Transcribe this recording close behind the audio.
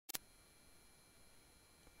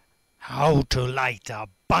How to light a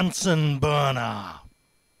Bunsen burner.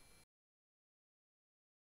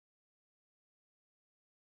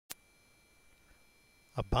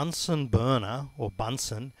 A Bunsen burner, or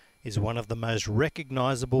Bunsen, is one of the most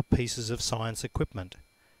recognisable pieces of science equipment.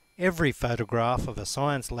 Every photograph of a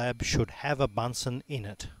science lab should have a Bunsen in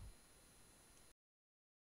it.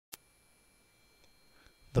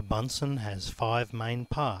 The Bunsen has 5 main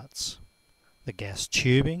parts: the gas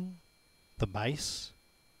tubing, the base,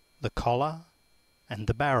 the collar and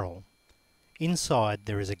the barrel. Inside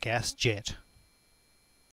there is a gas jet.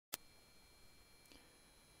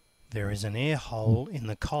 There is an air hole in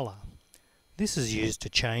the collar. This is used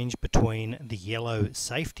to change between the yellow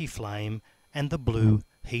safety flame and the blue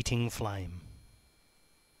heating flame.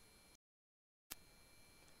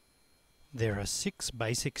 There are 6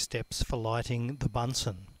 basic steps for lighting the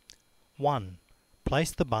Bunsen. 1.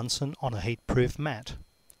 Place the Bunsen on a heat-proof mat.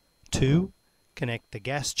 2. Connect the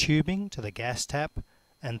gas tubing to the gas tap.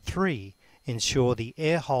 And 3. Ensure the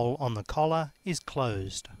air hole on the collar is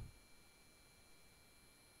closed.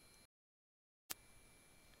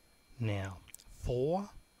 Now, 4.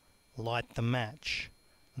 Light the match.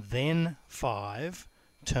 Then 5.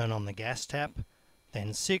 Turn on the gas tap.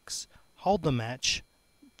 Then 6. Hold the match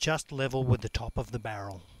just level with the top of the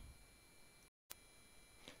barrel.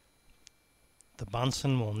 The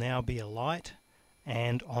Bunsen will now be alight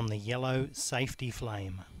and on the yellow safety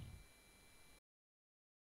flame.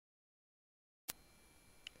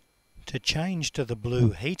 To change to the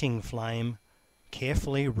blue heating flame,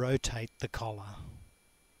 carefully rotate the collar.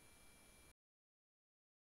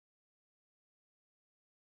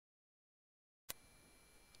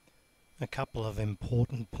 A couple of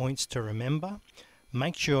important points to remember.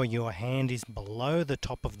 Make sure your hand is below the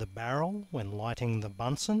top of the barrel when lighting the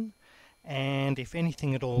Bunsen, and if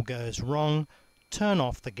anything at all goes wrong, turn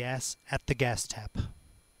off the gas at the gas tap.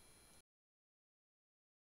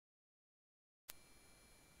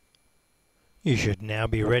 You should now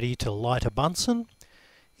be ready to light a Bunsen.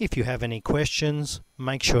 If you have any questions,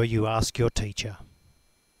 make sure you ask your teacher.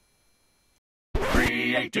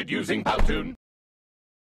 Created using Powtoon.